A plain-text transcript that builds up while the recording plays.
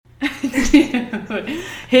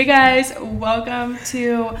Hey guys, welcome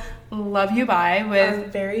to Love You Bye with our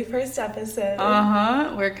very first episode.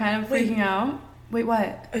 We're kind of freaking out. Wait,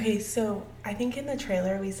 what? Okay, so I think in the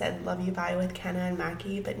trailer we said Love You Bye with Kenna and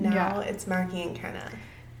Mackie, but now it's Mackie and Kenna.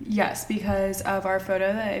 Yes, because of our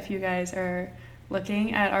photo that if you guys are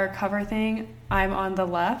looking at our cover thing, I'm on the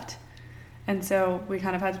left. And so we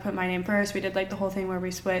kind of had to put my name first. We did like the whole thing where we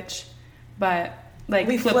switch, but like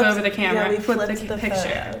we flip over the camera. Yeah, we flipped the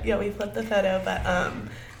picture. Photo. Yeah, we flipped the photo, but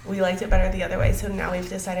we liked it better the other way. So now we've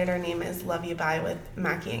decided our name is Love You Bye with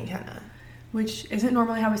Mackie and Kenna. Which isn't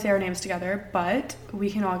normally how we say our names together, but we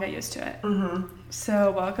can all get used to it. Mm-hmm.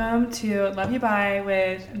 So welcome to Love You Bye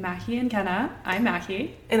with Mackie and Kenna. I'm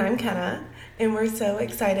Mackie. And I'm Kenna. And we're so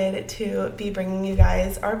excited to be bringing you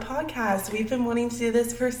guys our podcast. We've been wanting to do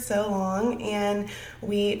this for so long, and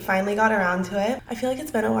we finally got around to it. I feel like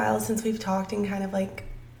it's been a while since we've talked and kind of like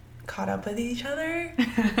caught up with each other.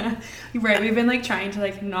 Right, we've been like trying to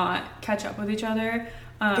like not catch up with each other.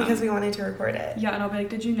 Because we wanted to record it. Yeah, and I'll be like,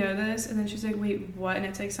 did you know this? And then she's like, wait, what? And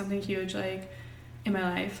it's like something huge like in my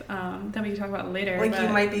life that we can talk about later. Like you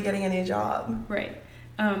might be getting a new job. Right.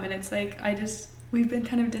 And it's like, we've been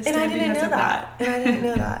kind of distant. And I didn't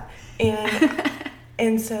know that.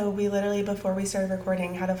 And so we literally, before we started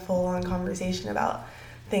recording, had a full-on conversation about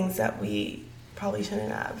things that we probably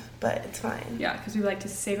shouldn't have, but it's fine. Yeah, because we like to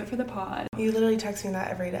save it for the pod. You literally text me that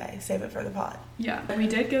every day, save it for the pod. Yeah, we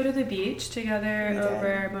did go to the beach together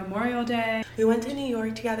over Memorial Day. We went to New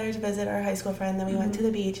York together to visit our high school friend, then we went to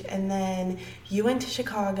the beach, and then you went to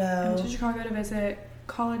Chicago. I went to Chicago to visit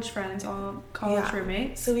college friends, all college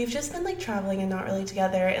roommates. So we've just been like traveling and not really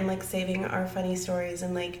together and like saving our funny stories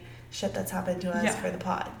and like shit that's happened to us for the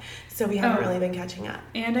pod. So we haven't really been catching up.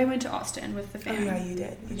 And I went to Austin with the fam. Oh yeah, you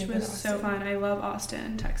did. Which was so fun. I love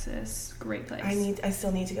Austin, Texas. Great place. I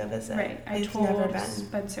still need to go visit. Right. I told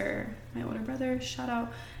Spencer, my older brother, shout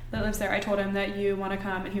out, that lives there. I told him that you want to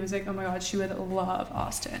come, and he was like, oh my god, she would love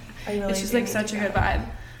Austin. It's just like such a good vibe.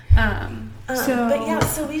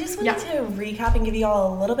 So we just wanted to recap and give you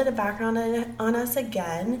all a little bit of background on us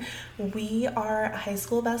again. We are high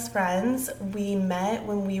school best friends. We met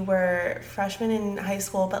when we were freshmen in high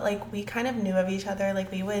school, but like we kind of knew of each other.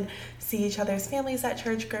 Like we would see each other's families at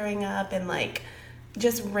church growing up, and like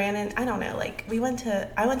just ran in. I don't know. Like I went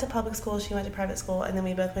to public school, she went to private school, and then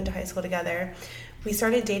we both went to high school together. We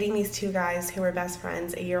started dating these two guys who were best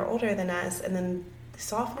friends a year older than us, and then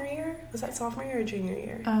sophomore year? Was that sophomore year or junior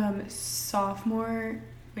year? Sophomore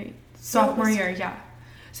year, yeah.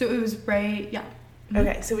 So it was right, yeah.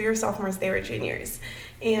 Okay, so we were sophomores, they were juniors.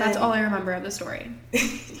 And that's all I remember of the story.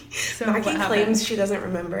 So Mackie claims she doesn't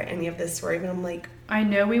remember any of this story, but I'm like... I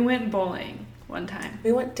know we went bowling one time.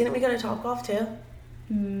 Didn't we go to Topgolf too?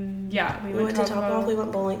 Yeah, we went to Topgolf, we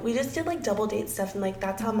went bowling. We just did like double date stuff, and like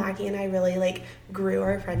that's how Mackie and I really like grew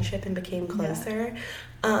our friendship and became closer.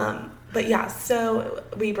 Yeah. But yeah, so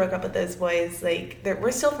we broke up with those boys. Like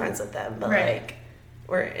we're still friends with them, but like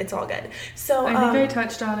it's all good. So I think I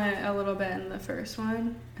touched on it a little bit in the first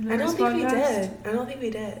one. I don't think we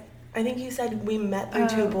did. I think you said we met through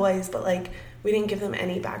two boys, but like we didn't give them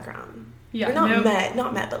any background. Yeah, or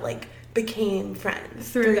not met, but like became friends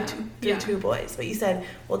through two boys. But you said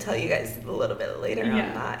we'll tell you guys a little bit later on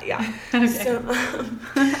that. Yeah. Okay.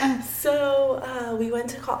 So we went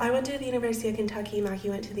to I went to the University of Kentucky. Mackie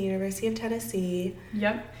went to the University of Tennessee.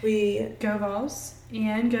 Yep. We go Vols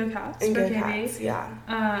and go Cats and for go KB. Cats, yeah.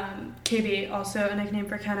 KB, also a nickname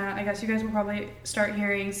for Kenna. I guess you guys will probably start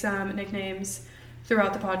hearing some nicknames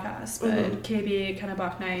throughout the podcast, but KB, Kenna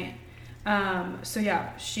Bachnight. So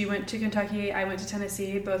yeah, she went to Kentucky, I went to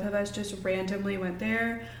Tennessee. Both of us just randomly went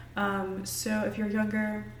there. So if you're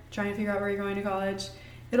younger, trying to figure out where you're going to college,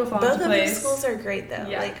 it'll fall into place. Both of these schools are great though.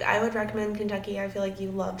 Yeah. Like I would recommend Kentucky. I feel like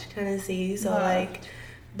you loved Tennessee. So like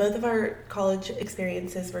both of our college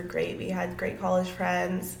experiences were great. We had great college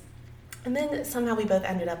friends. And then somehow we both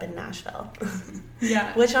ended up in Nashville.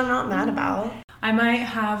 Yeah. Which I'm not mad about. I might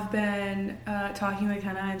have been talking with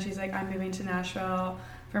Kenna, and she's like, I'm moving to Nashville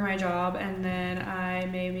for my job, and then I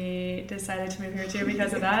maybe decided to move here too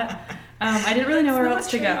because of that. I didn't really know where else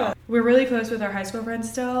to go. We're really close with our high school friends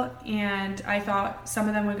still, and I thought some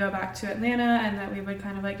of them would go back to Atlanta and that we would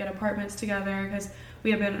kind of like get apartments together because we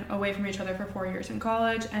had been away from each other for 4 years in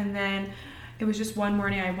college. And then it was just one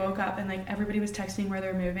morning I woke up and like everybody was texting where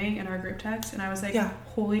they're moving in our group text, and I was like,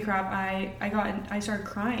 holy crap, I started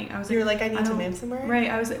crying. I was like, you were like, I need to move somewhere? Right.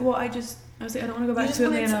 I was like, I don't want to go back to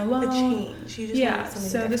Atlanta alone. A change. You just wanted something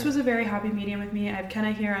different. This was a very happy medium with me. I have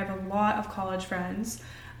Kenna here. I have a lot of college friends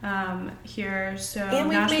here. So and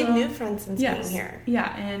we've made new friends since being here.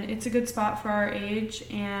 Yeah, and it's a good spot for our age.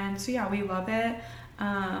 And so yeah, we love it.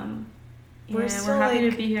 We're happy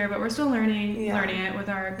to be here, but we're still learning it with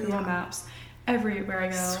our Google Maps everywhere I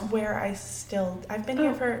go. I've been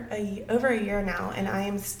here for over a year now, and I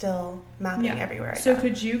am still mapping everywhere I go. So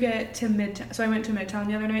could you get to Midtown? So I went to Midtown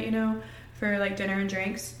the other night, for like dinner and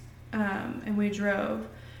drinks, and we drove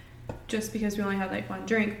just because we only had like one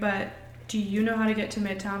drink. But do you know how to get to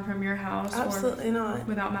Midtown from your house? Absolutely not.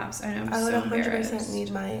 Without maps, I know. I would 100%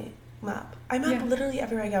 need my map. I map literally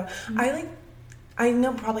everywhere I go. Mm-hmm. I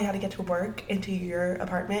know probably how to get to work and to your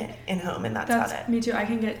apartment and home, and that's about it. Me too. I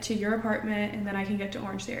can get to your apartment, and then I can get to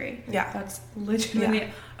Orange Theory. Yeah. That's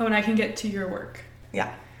legitimately Oh, and I can get to your work.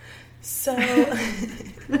 Yeah. So,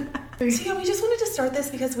 we just wanted to start this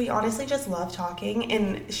because we honestly just love talking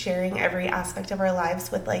and sharing every aspect of our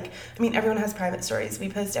lives with, everyone has private stories. We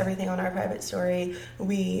post everything on our private story.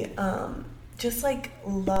 We just,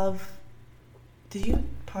 love... Did you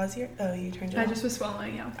pause your... Oh, you turned it off. I just was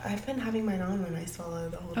swallowing, yeah. I've been having mine on when I swallow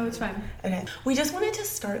the whole time. Oh, it's fine. Okay. We just wanted to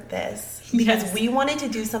start this because we wanted to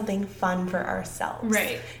do something fun for ourselves.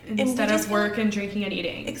 Right. Instead of work and drinking and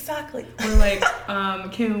eating. Exactly. We're like,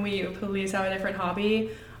 can we please have a different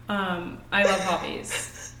hobby? I love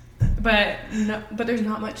hobbies. But there's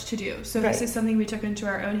not much to do. So this is something we took into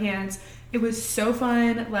our own hands. It was so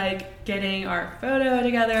fun, getting our photo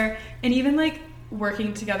together and even,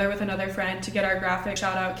 working together with another friend to get our graphic.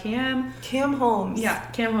 Shout out Cam Holmes. Yeah,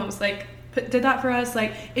 Cam Holmes did that for us.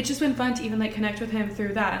 It's just been fun to even connect with him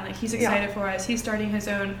through that, and he's excited for us. He's starting his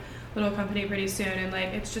own little company pretty soon, and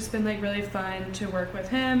it's just been really fun to work with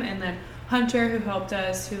him. And then Hunter, who helped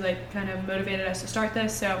us, who kind of motivated us to start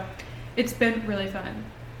this. So it's been really fun.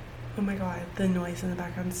 Oh my god, the noise in the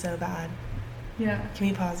background's so bad. Yeah. Can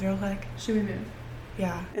we pause real quick? Should we move?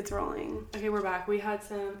 Yeah, it's rolling. Okay, we're back. We had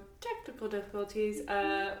some technical difficulties.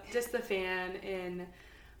 Just the fan in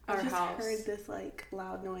our house. I just heard this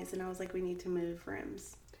loud noise, and I was like, we need to move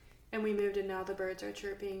rooms. And we moved, and now the birds are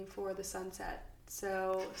chirping for the sunset.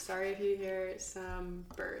 So sorry if you hear some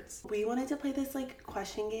birds. We wanted to play this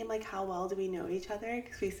question game, how well do we know each other?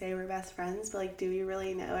 Because we say we're best friends, but do we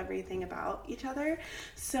really know everything about each other?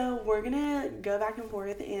 So we're gonna go back and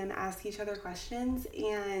forth and ask each other questions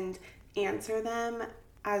and answer them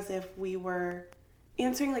as if we were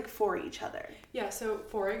answering for each other. Yeah, so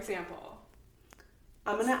for example,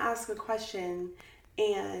 I'm gonna ask a question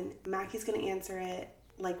and Mackie's gonna answer it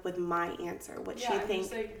with my answer, what she thinks.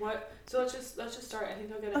 What? So let's just start. I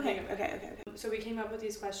think you'll get a hang of it. Okay. So we came up with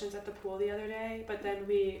these questions at the pool the other day, but then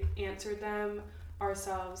we answered them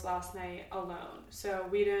ourselves last night alone. So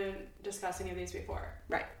we didn't discuss any of these before.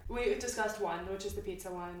 Right. We discussed one, which is the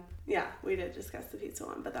pizza one. Yeah, we did discuss the pizza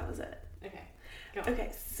one, but that was it. Okay. Go on.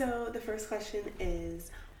 Okay, so the first question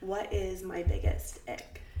is, what is my biggest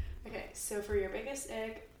ick? Okay, so for your biggest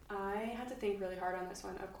ick, I had to think really hard on this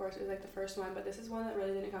one. Of course, it was the first one, but this is one that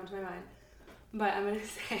really didn't come to my mind. But I'm going to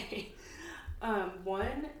say,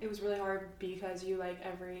 one, it was really hard because you like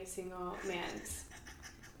every single man's.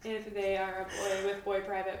 If they are a boy with boy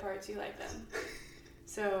private parts, you like them.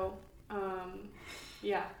 So,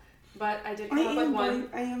 yeah. But I did come up with one.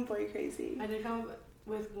 I am boy crazy. I did come up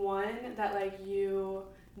with one that you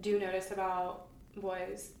do notice about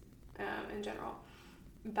boys in general.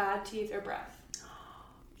 Bad teeth or breath.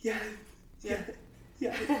 Yeah. Good.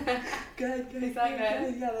 Is that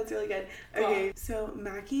good? Yeah, that's really good. Okay, so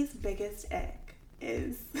Mackie's biggest ick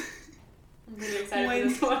is I'm really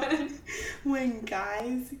excited for this one. When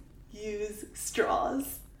guys use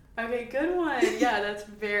straws. Okay, good one. Yeah, that's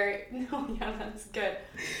that's good.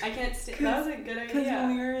 I can't that was a good idea. Because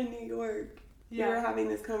when we were in New York, we were having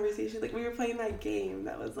this conversation. We were playing that game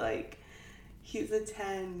that was he's a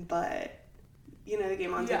 10, but the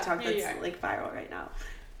game on TikTok that's viral right now.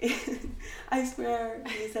 I swear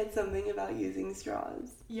he said something about using straws.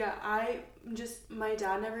 Yeah, my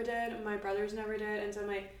dad never did, my brothers never did, and so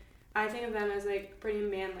I think of them as pretty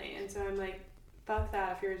manly, and so I'm fuck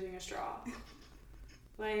that if you're using a straw.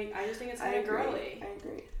 I just think it's kind of girly. I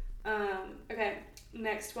agree. Okay,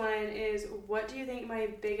 next one is, what do you think my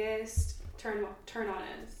biggest turn on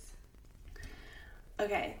is?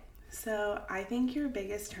 Okay, so I think your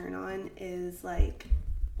biggest turn on is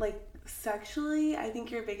sexually, I think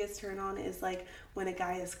your biggest turn on is when a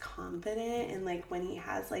guy is confident and when he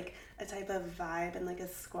has a type of vibe and a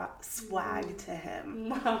swag to him.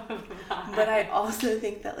 But I also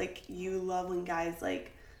think that you love when guys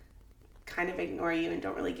kind of ignore you and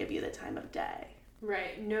don't really give you the time of day.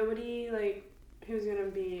 Right. Nobody who's gonna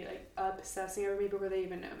be obsessing over me before they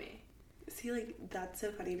even know me. See, that's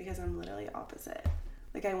so funny because I'm literally opposite.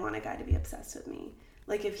 I want a guy to be obsessed with me.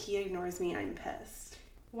 If he ignores me, I'm pissed.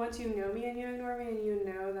 once you know me and you ignore me and you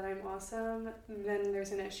know that I'm awesome, then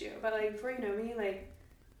there's an issue. But like before you know me, like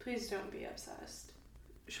please don't be obsessed.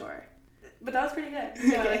 Sure. But that was pretty good.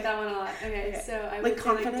 So I like that one a lot. Okay. So I would say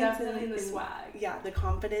like definitely the swag. Yeah, the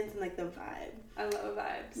confidence and like the vibe. I love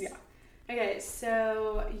vibes. Yeah. Okay,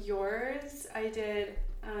 so yours, I did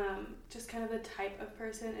just kind of the type of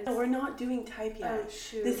person. No, we're not doing type yet. Oh,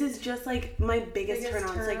 shoot. This is just like my biggest turn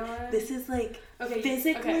on. Like this is like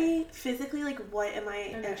physically like what am I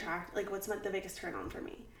attract? Like what's the biggest turn on for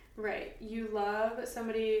me? Right. You love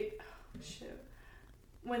somebody. Oh, shoot.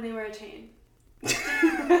 When they wear a chain. Is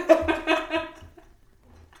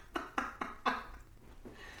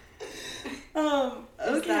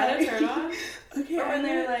that a turn on? Okay, or when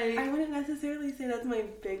they're like, I wouldn't necessarily say that's my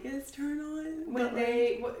biggest turn on. When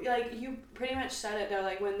they like you pretty much said it though,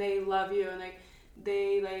 like when they love you and like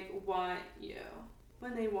they like want you,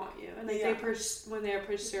 when they want you and like when they're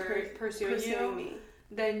pursuing you, me,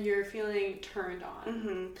 then you're feeling turned on.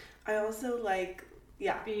 Mm-hmm. I also like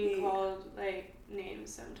being called like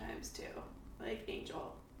names sometimes too, like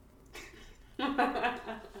Angel.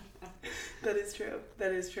 That is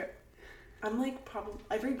true. I'm like, probably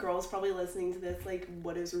every girl's probably listening to this like,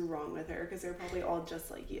 what is wrong with her? Because they're probably all just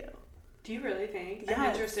like you. Do you really think? Yes. I'm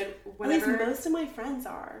interested. At least most of my friends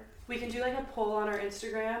are. We can do like a poll on our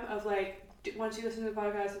Instagram of like, once you listen to the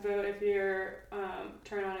podcast, vote if your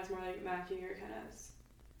turn on is more like Mackie or Kenneth's.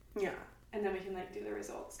 Yeah. And then we can like do the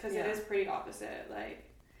results because it is pretty opposite. Like,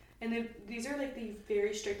 and then these are like the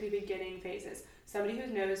very strictly beginning phases. Somebody who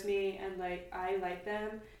knows me and like I like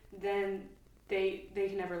them, then they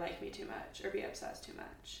can never like me too much or be obsessed too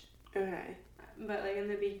much. Okay. But like in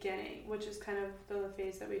the beginning, which is kind of the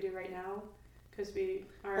phase that we do right now, because we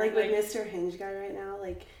are like with Mr. Hinge guy right now.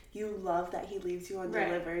 Like you love that he leaves you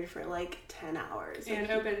undelivered for like 10 hours and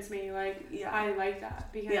opens me. Like I like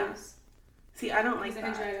that because see, I don't like that.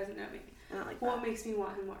 Hinge guy doesn't know me. I don't like that. Well, it makes me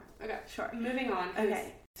want him more. Okay, sure. Moving on.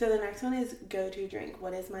 Okay. So the next one is go-to drink.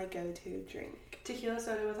 What is my go-to drink? Tequila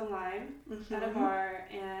soda with a lime at a bar,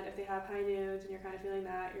 and if they have high noons and you're kind of feeling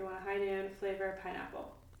that, you want a high noon flavor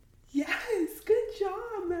pineapple. Yes, good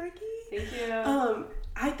job, Maggie. Thank you.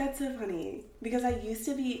 That's so funny because I used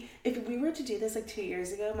to be. If we were to do this like 2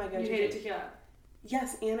 years ago, my go-to. You hated tequila.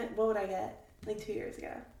 Yes, and what would I get like 2 years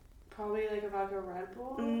ago? Probably like a vodka Red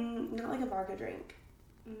Bull. Not like a vodka drink.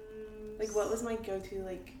 Like what was my go-to?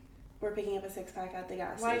 Like we're picking up a 6-pack at the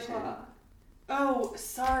gas station. White Claw. Oh,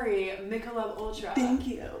 sorry, Michelob Ultra. Thank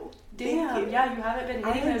you. Damn, Thank you. Yeah, you haven't been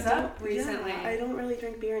hitting those up recently. Yeah, I don't really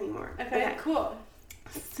drink beer anymore. Okay, cool.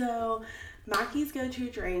 So, Mackie's go-to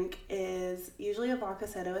drink is usually a vodka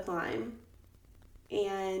soda with lime.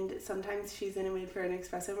 And sometimes she's in a mood for an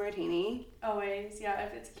espresso martini. Always, yeah,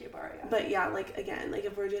 if it's a cute bar, yeah. But yeah, like, again, like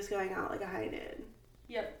if we're just going out, like a high noon.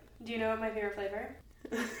 Yep. Do you know what my favorite flavor?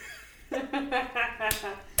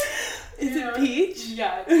 Is it peach?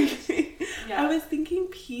 Yeah. Okay. Yeah. I was thinking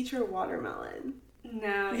peach or watermelon.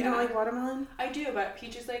 No. You don't like watermelon? I do, but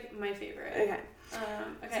peach is like my favorite. Okay.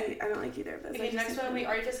 Okay. See, I don't like either of those. Okay, next one. We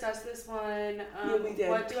already discussed this one. Yeah, we did.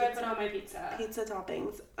 What do I put on my pizza? Pizza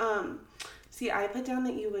toppings. See, I put down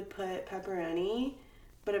that you would put pepperoni,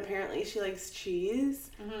 but apparently she likes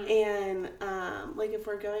cheese. And like if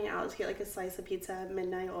we're going out to get like a slice of pizza at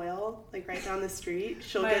Midnight Oil, like right down the street,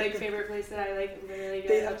 she'll my get like favorite place that I like literally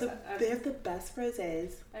they get. they have the best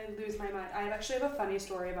rosés. I lose my mind. I actually have a funny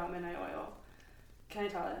story about Midnight Oil. Can I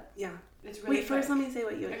tell it? Yeah. It's really Wait, first let me say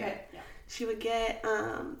what you would get. Yeah. She would get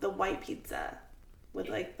the white pizza with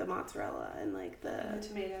like the mozzarella and like the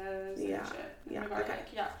tomatoes and shit. And Yeah. garlic. Okay.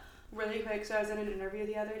 Yeah. Really quick. So I was in an interview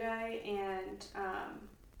the other day, and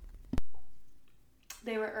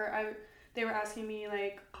they were asking me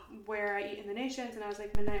like where I eat in the Nations, and I was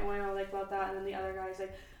like Midnight Oil, like love that. And then the other guy's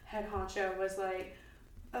like head honcho was like,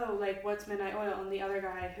 oh, like what's Midnight Oil? And the other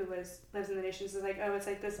guy who lives in the Nations is like, oh, it's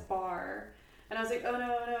like this bar. And I was like, oh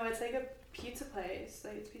no, it's like a pizza place.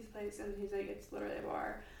 Like it's a pizza place, and he's like, it's literally a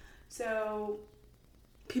bar. So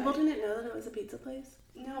people didn't know that it was a pizza place?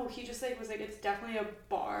 No, he just like was like, it's definitely a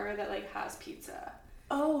bar that like has pizza.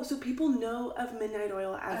 Oh, so people know of Midnight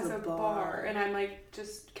Oil as a bar. And I'm like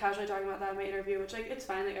just casually talking about that in my interview, which like it's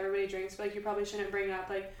fine, like everybody drinks, but like you probably shouldn't bring up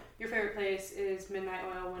like your favorite place is Midnight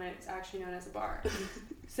Oil when it's actually known as a bar.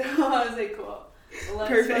 So I was like, cool.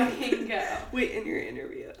 Let's fucking go. Wait, in your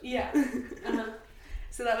interview. Yeah.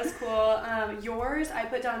 So that was cool. Yours, I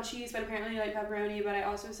put down cheese, but apparently you like pepperoni, but I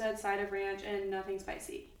also said side of ranch and nothing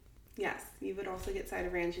spicy. Yes, you would also get side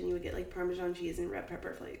of ranch, and you would get like Parmesan cheese and red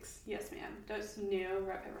pepper flakes. Yes, ma'am. Those new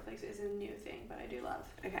red pepper flakes is a new thing, but I do love.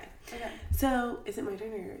 Okay. So, is it my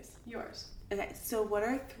turn or yours? Yours. Okay, so what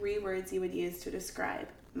are 3 words you would use to describe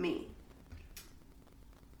me?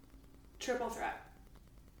 triple threat.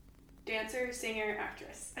 Dancer, singer,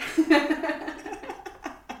 actress.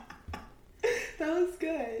 That was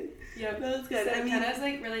good. Yep. That was good. So I mean, Kenna's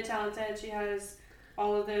like really talented. She has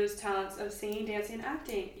all of those talents of singing, dancing, and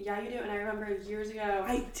acting. Yeah, you do. And I remember years ago.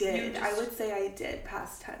 I did. I would say I did,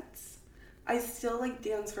 past tense. I still like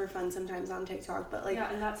dance for fun sometimes on TikTok, but like,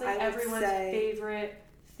 yeah, and that's like everyone's favorite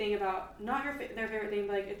thing about, not their favorite thing,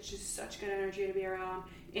 but like it's just such good energy to be around.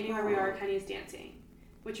 Anywhere we are, Kenny's dancing,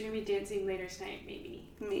 which you're gonna be dancing later tonight, maybe.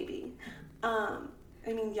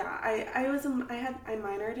 I mean, yeah, I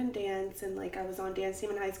minored in dance, and like I was on dance team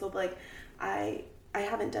in high school, but like I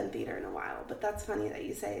haven't done theater in a while. But that's funny that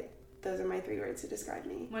you say those are my 3 words to describe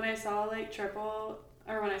me. When I saw like triple,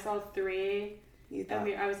 or when I saw 3,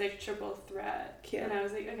 I was like triple threat. Cute. And I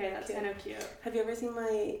was like, okay, that's kind of cute. Have you ever seen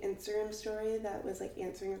my Instagram story that was like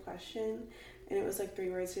answering a question, and it was like 3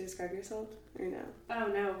 words to describe yourself, or no? Oh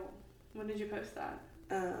no, when did you post that?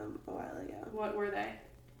 A while ago. What were they?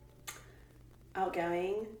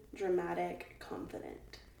 Outgoing, dramatic,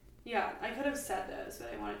 confident. Yeah, I could have said those,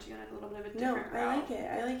 but I wanted to go in a little bit of a different route.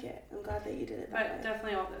 I like it. I'm glad that you did it that way. But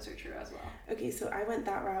definitely all of those are true as well. Okay, so I went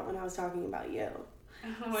that route when I was talking about you.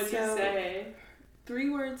 What'd you say? 3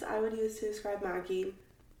 words I would use to describe Mackie.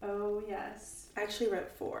 Oh, yes. I actually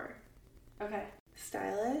wrote 4. Okay.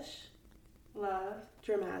 Stylish. Love.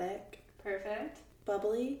 Dramatic. Perfect.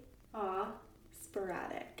 Bubbly. Aw.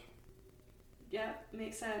 Sporadic. Yep,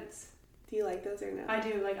 makes sense. Do you like those or no? I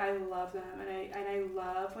do. Like, I love them. And I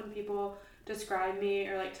love when people describe me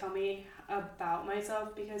or, like, tell me about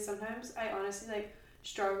myself, because sometimes I honestly, like,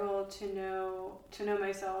 struggle to know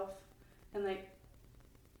myself and, like,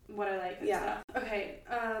 what I like and stuff. Okay,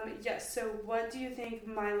 yes, so what do you think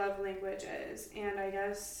my love language is? And I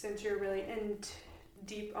guess since you're really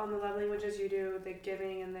deep on the love languages, you do the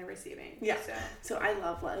giving and the receiving. Yeah. So I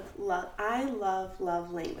love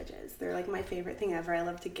love languages. They're like my favorite thing ever. I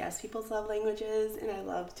love to guess people's love languages, and I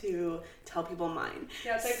love to tell people mine.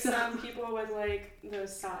 Yeah, it's like some people with like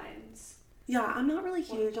those signs. Yeah, I'm not really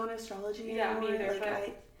huge on astrology anymore. Yeah, me either. Like,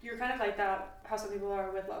 but you're kind of like that, how some people are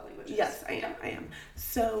with love languages. Yes, I am.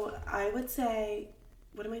 So I would say,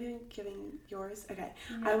 what am I doing? Giving yours? Okay.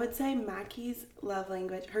 Mm-hmm. I would say Mackie's love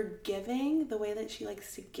language, her giving, the way that she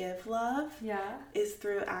likes to give love, is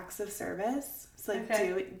through acts of service. So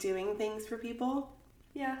like doing things for people.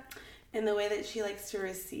 Yeah. And the way that she likes to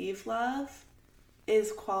receive love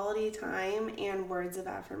is quality time and words of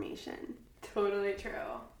affirmation. Totally true.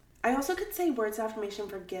 I also could say words of affirmation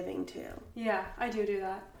for giving too. Yeah, I do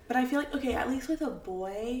that. But I feel like, okay, at least with a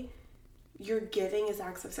boy, your giving is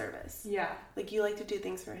acts of service. Yeah. Like, you like to do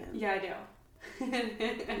things for him. Yeah, I do.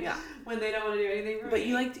 Yeah. When they don't want to do anything for me. But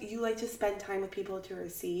you like to spend time with people to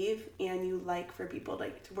receive, and you like for people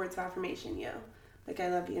to words of affirmation you. Like, I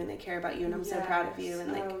love you and I care about you and I'm so proud of you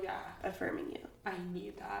and affirming you. I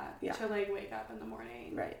need that. Yeah. To like wake up in the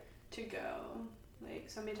morning. Right. To go. Like,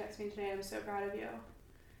 somebody texted me today, I'm so proud of you.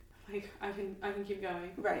 Like, I can keep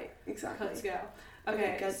going. Right, exactly. Let's go.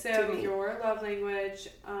 Okay, so your love language,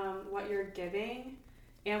 what you're giving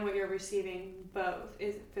and what you're receiving both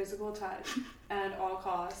is physical touch at all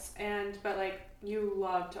costs. But like, you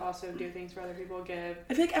love to also do things for other people, give.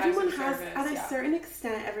 I feel like everyone has, at a certain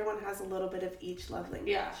extent, everyone has a little bit of each love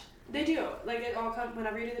language. Yeah, they do. Like, it all comes,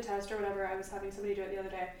 whenever you do the test or whatever, I was having somebody do it the other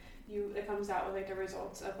day, it comes out with like the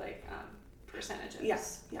results of like percentages.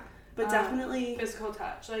 Yes, yeah. But definitely physical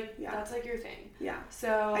touch, like that's like your thing. Yeah.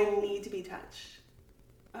 So I need to be touched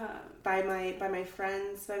by my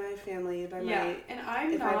friends, by my family, by my and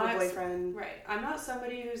I'm if not I have a boyfriend. Right. I'm not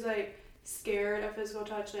somebody who's like scared of physical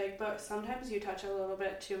touch, like, but sometimes you touch a little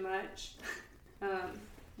bit too much,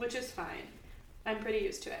 which is fine. I'm pretty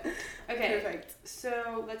used to it. Okay. Perfect.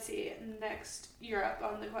 So let's see. Next, you're up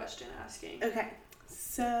on the question asking. Okay.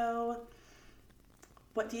 So,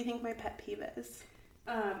 what do you think my pet peeve is?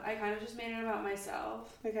 I kind of just made it about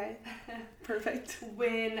myself. Okay. Perfect.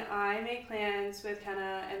 When I make plans with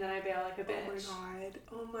Kenna and then I bail like a bitch.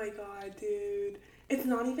 Oh my god, dude. It's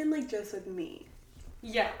not even like just with me.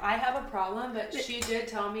 Yeah, I have a problem, but she did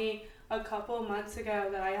tell me a couple months ago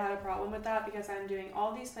that I had a problem with that because I'm doing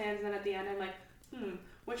all these plans and then at the end I'm like,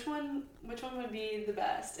 which one would be the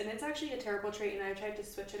best? And it's actually a terrible trait and I've tried to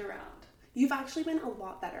switch it around. You've actually been a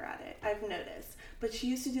lot better at it, I've noticed. But she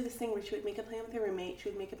used to do this thing where she would make a plan with her roommate, she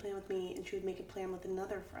would make a plan with me, and she would make a plan with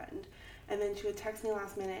another friend. And then she would text me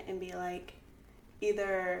last minute and be like,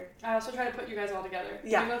 either... I also try to put you guys all together.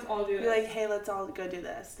 Yeah. Let's all do this. Be like, hey, let's all go do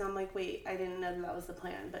this. And I'm like, wait, I didn't know that was the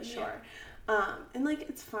plan, but sure. And like,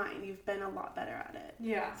 it's fine. You've been a lot better at it.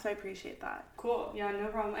 Yeah. So I appreciate that. Cool. Yeah, no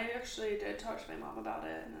problem. I actually did talk to my mom about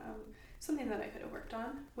it, and something that I could have worked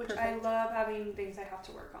on, which Perfect. I love having things I have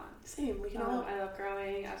to work on. Same. We can all. I love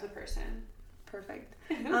growing as a person. Perfect.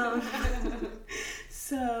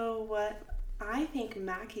 So what I think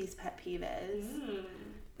Mackie's pet peeve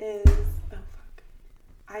is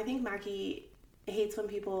I think Mackie hates when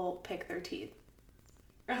people pick their teeth.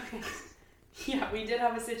 Okay. Yeah, we did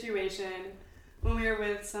have a situation when we were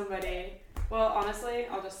with somebody. Well, honestly,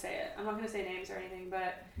 I'll just say it. I'm not going to say names or anything,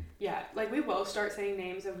 but yeah, like we will start saying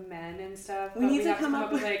names of men and stuff. We need we to have come to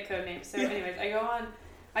up with like code names. So anyways, I go on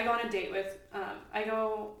a date with, I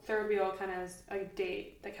go third wheel kind of as a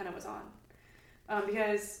date that kind of was on.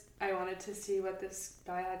 Because I wanted to see what this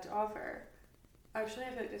guy had to offer. Actually, I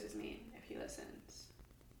feel like this is mean if he listens.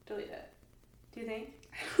 Delete it. Do you think?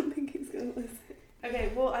 I don't think he's going to listen.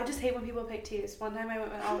 Okay, well, I just hate when people pick teeth. One time I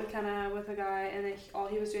went out with a guy, and then all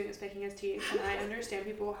he was doing was picking his teeth. And I understand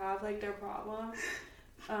people have, like, their problem,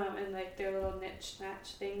 and, like, their little niche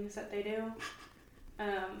snatch things that they do,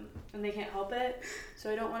 and they can't help it.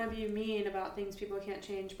 So I don't want to be mean about things people can't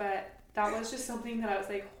change, but that was just something that I was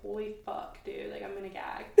like, holy fuck, dude, like, I'm gonna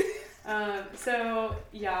gag. So,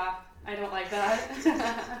 yeah, I don't like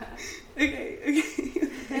that. Okay.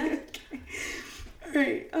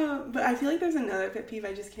 Alright, but I feel like there's another pet peeve,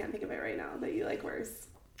 I just can't think of it right now, that you like worse.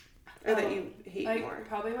 Or that you hate like, more.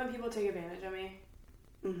 Probably when people take advantage of me.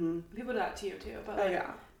 Mm-hmm. People do that to you, too. But, like,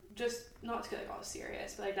 just not to get, like, all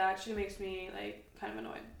serious, but, like, that actually makes me, like, kind of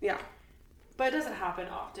annoyed. Yeah. But it doesn't happen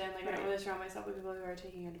often. Like, I don't really surround myself with people who are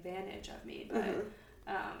taking advantage of me. But,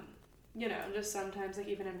 you know, just sometimes, like,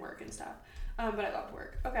 even in work and stuff. But I love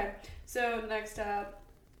work. Okay, so next up,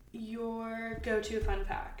 your go-to fun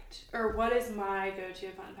fact. Or what is my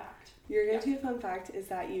go-to fun fact? Your go-to fun fact is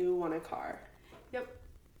that you won a car. Yep.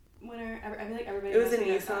 Winner. I feel like everybody. It was a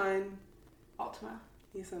Nissan Altima.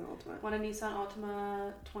 Nissan Altima. Won a Nissan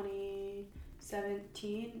Altima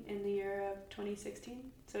 2017 in the year of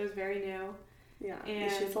 2016. So it was very new. Yeah.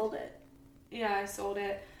 And she sold it. Yeah, I sold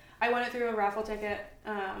it. I won it through a raffle ticket.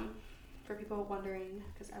 For people wondering,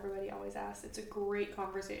 because everybody always asks, it's a great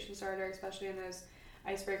conversation starter, especially in those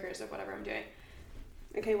icebreakers of whatever I'm doing.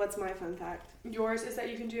 Okay, what's my fun fact? Yours is that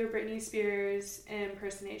you can do a Britney Spears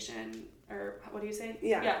impersonation, or what do you say?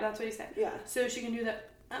 Yeah. Yeah, that's what you said. Yeah. So she can do the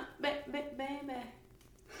baby.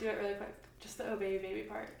 Do it really quick. Just the oh baby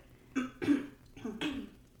part.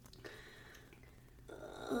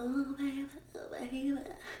 Oh baby, oh baby.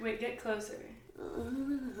 Wait, get closer.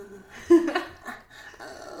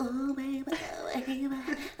 Oh baby, oh baby,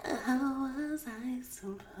 how was I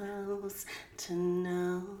supposed to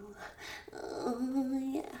know? Oh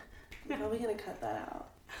yeah. I'm probably gonna cut that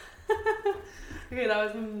out. Okay, that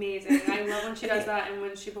was amazing. I love when she does that, and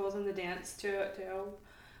when she pulls in the dance to it too.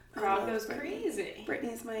 Crowd goes crazy.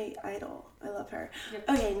 Brittany's my idol. I love her. Yep.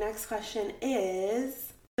 Okay, next question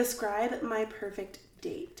is, describe my perfect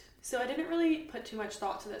date. So I didn't really put too much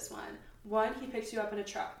thought to this one. One, he picks you up in a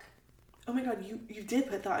truck. Oh my god, you did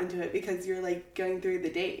put thought into it because you're like going through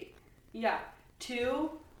the date. Yeah.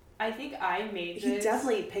 Two, I think I made this. He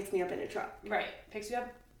definitely picks me up in a truck. Right. Picks you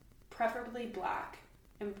up, preferably black.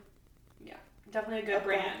 And yeah, definitely a good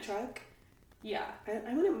brand. Black truck? Yeah.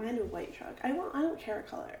 I wouldn't mind a white truck. I don't care a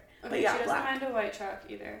color. Okay, but yeah, she doesn't black. mind a white truck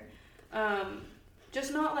either.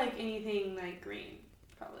 Just not like anything like green,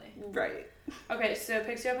 probably. Right. Okay, so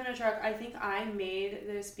picks you up in a truck. I think I made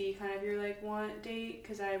this be kind of your like want date,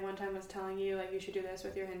 because I one time was telling you like you should do this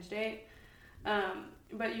with your Hinge date.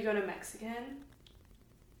 But you go to Mexican.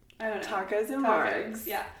 I don't know. Tacos and Margs.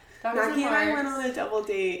 Yeah. Mackie and I went on a double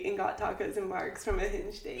date and got tacos and Margs from a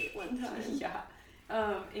Hinge date one time. Yeah.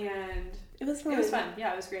 And it was fun. It was fun.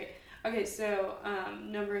 Yeah, it was great. Okay, so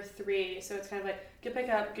number 3. So it's kind of like get pick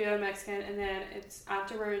up, go to Mexican, and then it's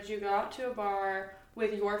afterwards you go out to a bar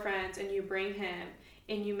with your friends and you bring him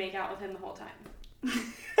and you make out with him the whole time.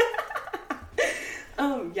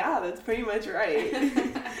 Yeah, that's pretty much right.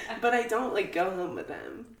 But I don't like go home with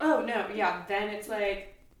them. Oh no, yeah. Then it's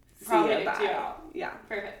like probably see ya, you out. Yeah.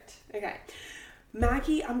 Perfect. Okay.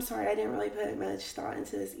 Mackie, I'm sorry, I didn't really put much thought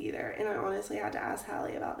into this either, and I honestly had to ask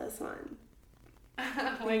Hallie about this one.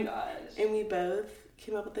 Oh my gosh. And we both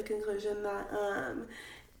came up with the conclusion that,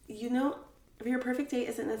 your perfect date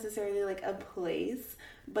isn't necessarily like a place,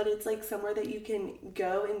 but it's like somewhere that you can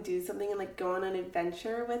go and do something and like go on an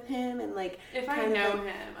adventure with him and like if I know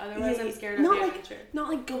him, otherwise I'm scared of the adventure. Not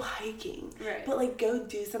like go hiking, right? But like go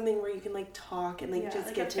do something where you can like talk and like just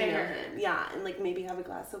like get to know him. Yeah, and like maybe have a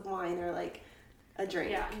glass of wine or like a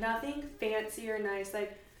drink. Yeah, nothing fancy or nice.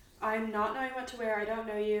 Like I'm not knowing what to wear. I don't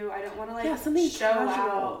know you. I don't want to like something show casual.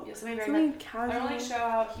 out. Yeah, something very casual. I don't like show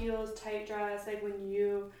out heels, tight dress. Like when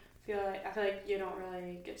you I feel like you don't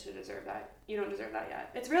really get to deserve that. You don't deserve that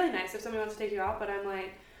yet. It's really nice if somebody wants to take you out, but I'm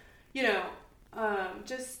like, you know,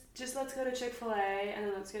 just let's go to Chick-fil-A and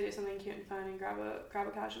then let's go do something cute and fun and grab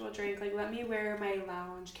a casual drink. Like, let me wear my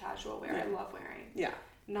lounge casual wear I love wearing. Yeah.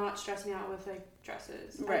 Not stress me out with like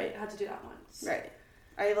dresses. Right. I had to do that once. Right.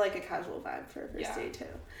 I have like a casual vibe for a first date too.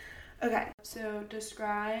 Okay. So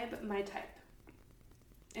describe my type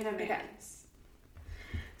in a man's.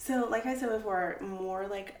 So, like I said before, more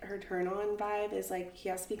like her turn on vibe is like he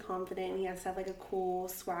has to be confident. He has to have like a cool,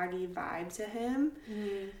 swaggy vibe to him.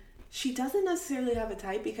 Mm-hmm. She doesn't necessarily have a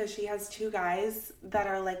type because she has two guys that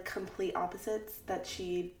are like complete opposites that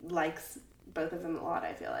she likes both of them a lot,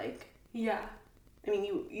 I feel like. Yeah. I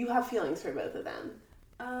mean, you have feelings for both of them.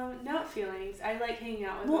 Not feelings. I like hanging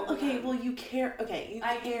out with both okay, of them. well, you care. Okay, you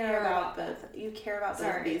care about both. You care about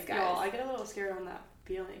both of these guys. Y'all, I get a little scared on that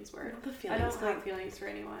feelings word. Not the feelings. I don't have feelings for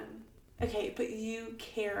anyone. Okay, but you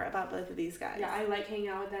care about both of these guys. Yeah, I like hanging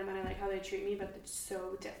out with them and I like how they treat me, but it's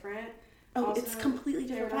so different. Oh, also, it's completely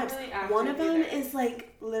different vibes. Really one of them is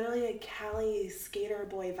like literally a Cali skater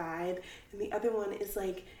boy vibe, and the other one is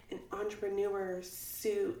like an entrepreneur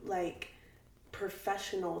suit, like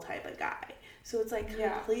professional type of guy. So it's like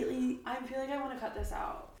completely. I feel like I want to cut this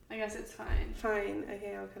out. I guess it's fine. Fine.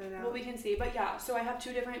 Okay, I'll cut it out. Well, we can see. But yeah, so I have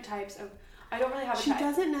two different types of. I don't really have a type. She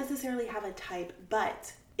doesn't necessarily have a type,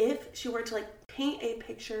 but if she were to like paint a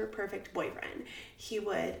picture perfect boyfriend, he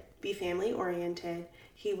would be family oriented.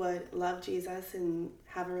 He would love Jesus and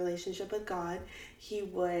have a relationship with God. He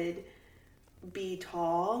would be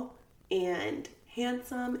tall and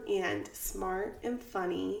handsome and smart and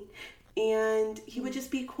funny. And he would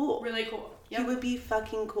just be cool. Really cool. Yep. He would be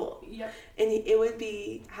fucking cool. Yep. And it would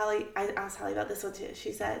be, Hallie, I asked Hallie about this one too.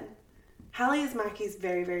 She said, Hallie is Mackie's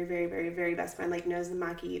very, very, very, very, very best friend. Like, knows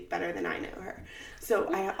Mackie better than I know her.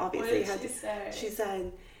 So I obviously had to. Say? She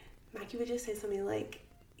said, Mackie would just say something like,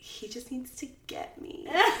 he just needs to get me.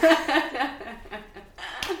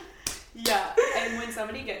 Yeah. And when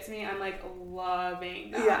somebody gets me, I'm like loving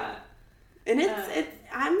that. Yeah. And it's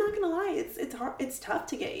I'm not gonna lie, it's hard, it's tough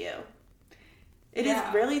to get you. It is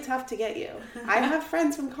really tough to get you. I have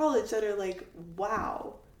friends from college that are like,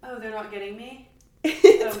 wow. Oh, they're not getting me?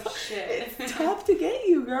 Oh shit. It's tough to get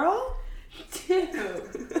you, girl.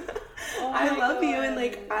 Dude. Oh I love you, and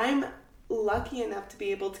like I'm lucky enough to be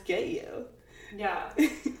able to get you. Yeah.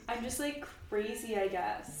 I'm just like crazy, I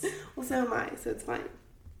guess. Well, so am I, so it's fine.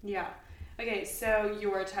 Yeah. Okay, so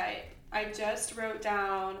your type. I just wrote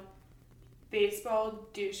down baseball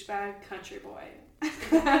douchebag country boy.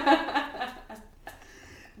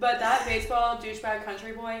 But that baseball douchebag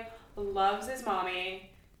country boy loves his mommy.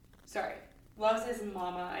 Sorry. Loves his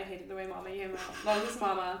mama. I hated the way mama came out. Loves his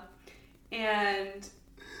mama. And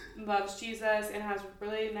loves Jesus and has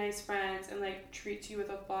really nice friends and like treats you with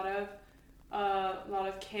a lot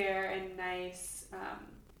of care and nice,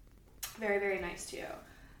 very, very nice to you.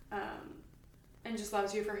 And just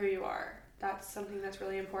loves you for who you are. That's something that's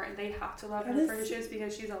really important. They have to love her for who she is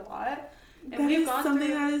because she's a lot. And that is something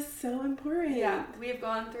that is so important. Yeah, we've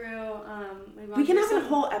gone through. We can have a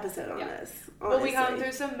whole episode on this. Honestly. Well, we've gone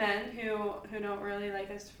through some men who don't really like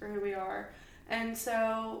us for who we are, and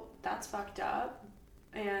so that's fucked up.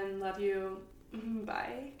 And love you.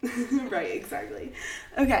 Bye. Right, exactly.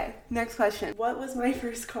 Okay, next question. What was my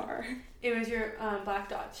first car? It was your black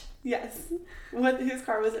Dodge. Yes. Whose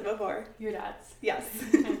car was it before? Your dad's. Yes.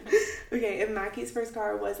 Okay, and Mackie's first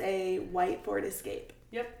car was a white Ford Escape.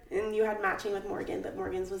 Yep. And you had matching with Morgan, but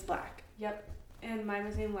Morgan's was black. Yep. And mine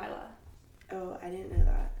was named Lila. Oh, I didn't know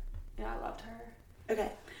that. Yeah, I loved her.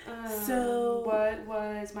 Okay. So what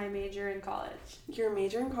was my major in college? Your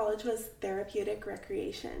major in college was therapeutic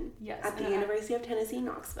recreation. Yes. At the University of Tennessee,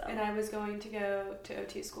 Knoxville. And I was going to go to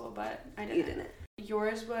OT school, but I didn't. You didn't.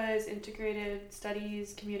 Yours was integrated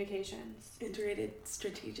studies communications. Integrated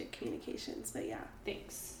strategic communications, but yeah.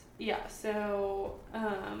 Thanks. Yeah, so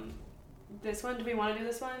this one, do we want to do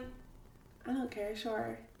this one? I don't care,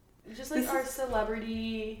 sure. Just like our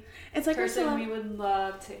celebrity it's like person we would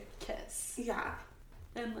love to kiss. Yeah.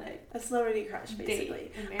 And like a celebrity crush,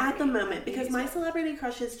 basically. At the moment, because my celebrity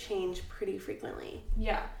crushes change pretty frequently.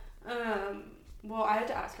 Yeah. Well, I had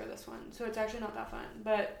to ask her this one, so it's actually not that fun.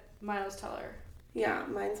 But Miles Teller. Yeah,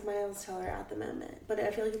 mine's Miles Teller at the moment. But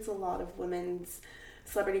I feel like it's a lot of women's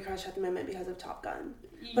celebrity crush at the moment because of Top Gun.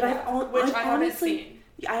 But yeah, I haven't seen.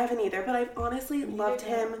 I haven't either, but I've honestly loved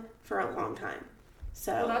him for a long time.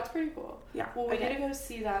 So. Well, that's pretty cool. Yeah. Well, we need to go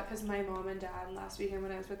see that because my mom and dad last weekend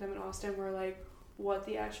when I was with them in Austin were like, what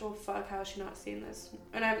the actual fuck? How has she not seen this?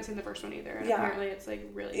 And I haven't seen the first one either. And apparently it's like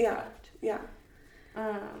really fucked. Yeah.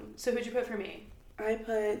 So who'd you put for me? I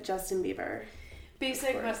put Justin Bieber.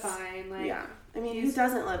 Basic but fine. Like, yeah. I mean, who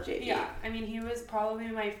doesn't love JP? Yeah. I mean, he was probably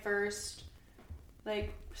my first,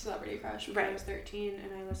 like, celebrity crush when I was 13,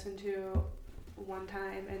 and I listened to one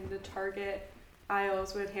time in the Target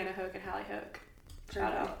aisles with Hannah Hoke and Hallie Hoke.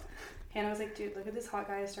 Shout out. Hannah was like, dude, look at this hot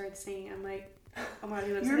guy I started singing. I'm like, oh my god,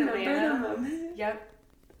 he lives in Atlanta. Yep.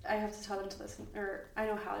 I have to tell them to listen, or I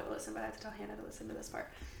know Hallie will listen, but I have to tell Hannah to listen to this part.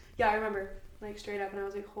 Yeah, I remember, like, straight up, and I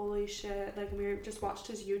was like, holy shit. Like, we just watched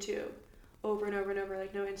his YouTube over and over and over,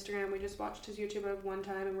 like, no Instagram. We just watched his YouTube at one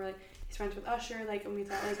time, and we're like, he's friends with Usher, like, and we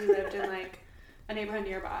thought, like, we lived in, like, a neighborhood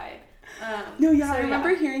nearby. I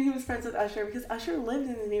remember hearing he was friends with Usher, because Usher lived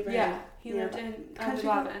in the neighborhood. Yeah, he lived in Country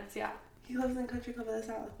Club. Yeah. He lives in Country Club of the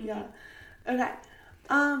South. Mm-hmm. Yeah. Okay.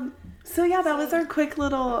 So yeah, that was our quick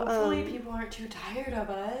little. Hopefully, people aren't too tired of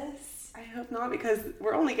us. I hope not, because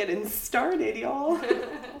we're only getting started, y'all.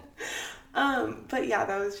 But yeah,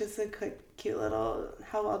 that was just a quick, cute little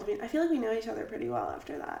how well do we. I feel like we know each other pretty well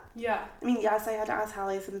after that. Yeah. I mean, yes, I had to ask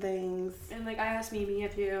Hallie some things, and like I asked Mimi a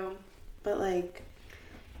few, but like.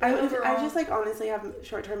 I just like honestly have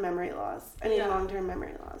short-term memory loss. I mean, long-term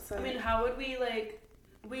memory loss. So I mean, how would we like?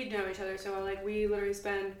 We know each other so well. Like we literally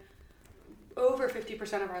spend over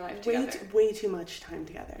 50% of our life together. Way too much time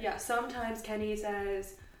together. Yeah. Sometimes Kenny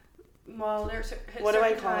says, "Well, there's what do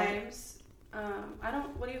I call times." I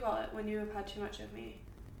don't. What do you call it when you have had too much of me?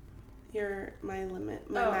 My limit.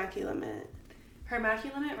 My Mackie limit. Her Mackie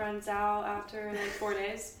limit runs out after like 4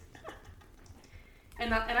 days.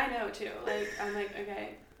 And I know too. Like I'm like,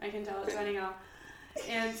 okay, I can tell it's running out.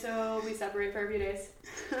 And so we separate for a few days.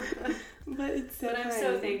 But it's so I'm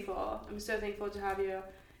so thankful. I'm so thankful to have you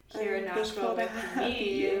here in Nashville with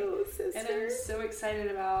me. You, sister. And I'm so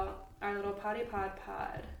excited about our little potty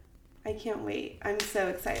pod. I can't wait. I'm so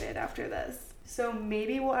excited after this. So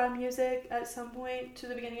maybe we'll add music at some point to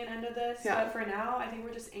the beginning and end of this. Yeah. But for now, I think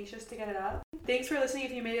we're just anxious to get it up. Thanks for listening.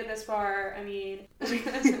 If you made it this far, I mean, you're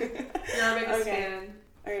our biggest fan.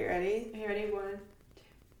 Are you ready? Are you ready? 1,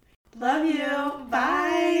 2. Love you.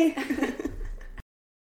 Bye.